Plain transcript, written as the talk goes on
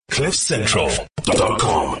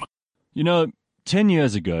CliffCentral.com. You know, 10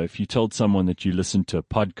 years ago, if you told someone that you listened to a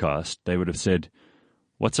podcast, they would have said,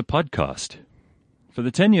 "What's a podcast?" For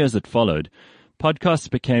the 10 years that followed, podcasts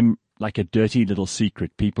became like a dirty little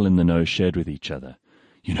secret people in the know shared with each other.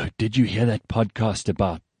 You know, did you hear that podcast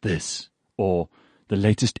about this? Or the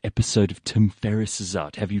latest episode of Tim Ferriss is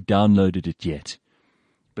out. Have you downloaded it yet?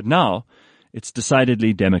 But now, it's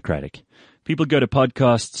decidedly democratic. People go to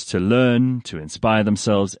podcasts to learn, to inspire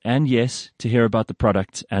themselves, and yes, to hear about the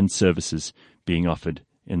products and services being offered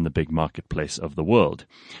in the big marketplace of the world.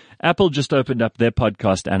 Apple just opened up their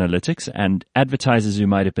podcast analytics, and advertisers who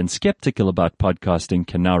might have been skeptical about podcasting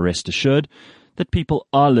can now rest assured that people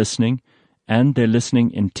are listening, and they're listening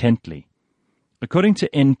intently. According to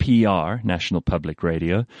NPR, National Public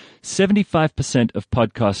Radio, 75% of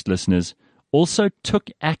podcast listeners also took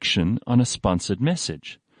action on a sponsored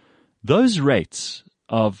message. Those rates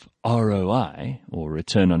of ROI, or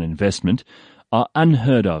return on investment, are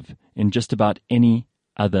unheard of in just about any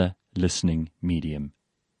other listening medium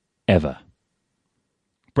ever.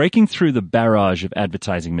 Breaking through the barrage of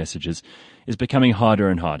advertising messages is becoming harder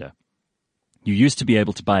and harder. You used to be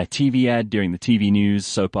able to buy a TV ad during the TV news,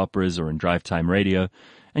 soap operas, or in drive time radio,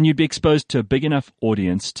 and you'd be exposed to a big enough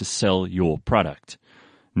audience to sell your product.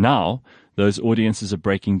 Now, those audiences are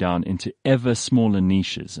breaking down into ever smaller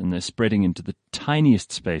niches, and they're spreading into the tiniest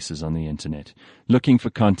spaces on the internet, looking for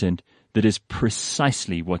content that is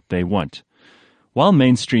precisely what they want. While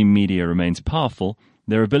mainstream media remains powerful,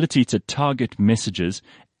 their ability to target messages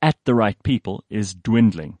at the right people is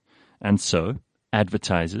dwindling, and so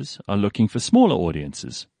advertisers are looking for smaller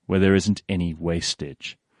audiences where there isn't any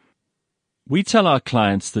wastage. We tell our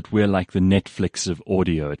clients that we're like the Netflix of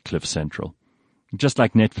audio at Cliff Central. Just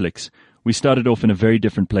like Netflix, we started off in a very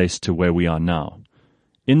different place to where we are now.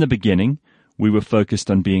 In the beginning, we were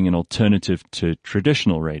focused on being an alternative to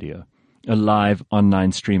traditional radio, a live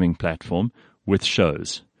online streaming platform with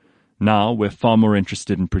shows. Now we're far more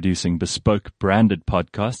interested in producing bespoke branded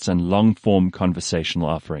podcasts and long-form conversational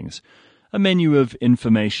offerings, a menu of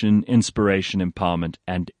information, inspiration, empowerment,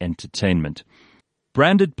 and entertainment.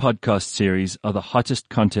 Branded podcast series are the hottest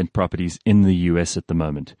content properties in the US at the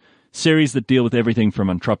moment. Series that deal with everything from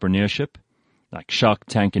entrepreneurship, like Shark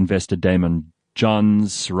Tank investor Damon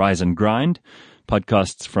John's Rise and Grind,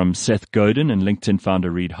 podcasts from Seth Godin and LinkedIn founder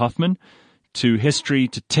Reid Hoffman, to history,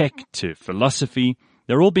 to tech, to philosophy.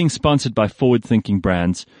 They're all being sponsored by forward-thinking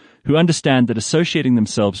brands who understand that associating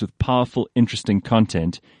themselves with powerful, interesting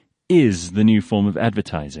content is the new form of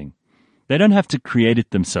advertising. They don't have to create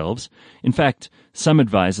it themselves. In fact, some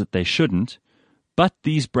advise that they shouldn't. But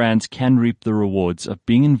these brands can reap the rewards of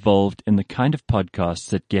being involved in the kind of podcasts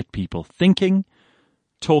that get people thinking,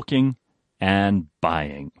 talking, and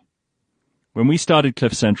buying. When we started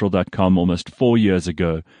CliffCentral.com almost 4 years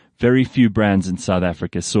ago, very few brands in South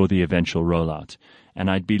Africa saw the eventual rollout,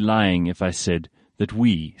 and I'd be lying if I said that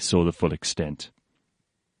we saw the full extent.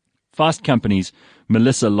 Fast Company's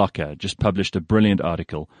Melissa Locker just published a brilliant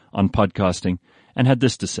article on podcasting and had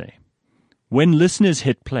this to say. When listeners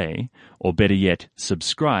hit play, or better yet,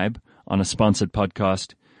 subscribe on a sponsored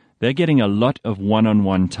podcast, they're getting a lot of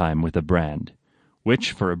one-on-one time with a brand,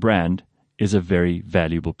 which, for a brand, is a very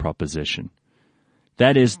valuable proposition.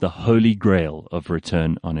 That is the holy grail of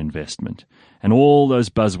return on investment. And all those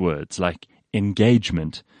buzzwords like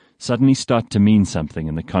engagement suddenly start to mean something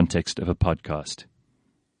in the context of a podcast.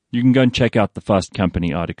 You can go and check out the Fast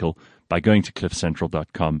Company article by going to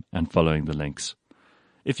cliffcentral.com and following the links.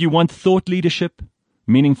 If you want thought leadership,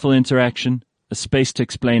 meaningful interaction, a space to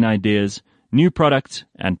explain ideas, new products,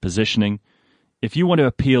 and positioning, if you want to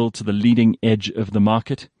appeal to the leading edge of the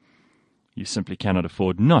market, you simply cannot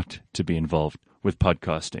afford not to be involved with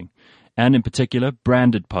podcasting, and in particular,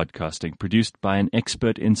 branded podcasting produced by an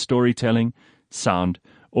expert in storytelling, sound,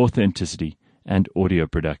 authenticity, and audio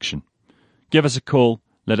production. Give us a call.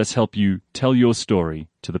 Let us help you tell your story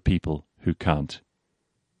to the people who can't.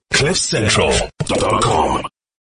 CliffCentral.com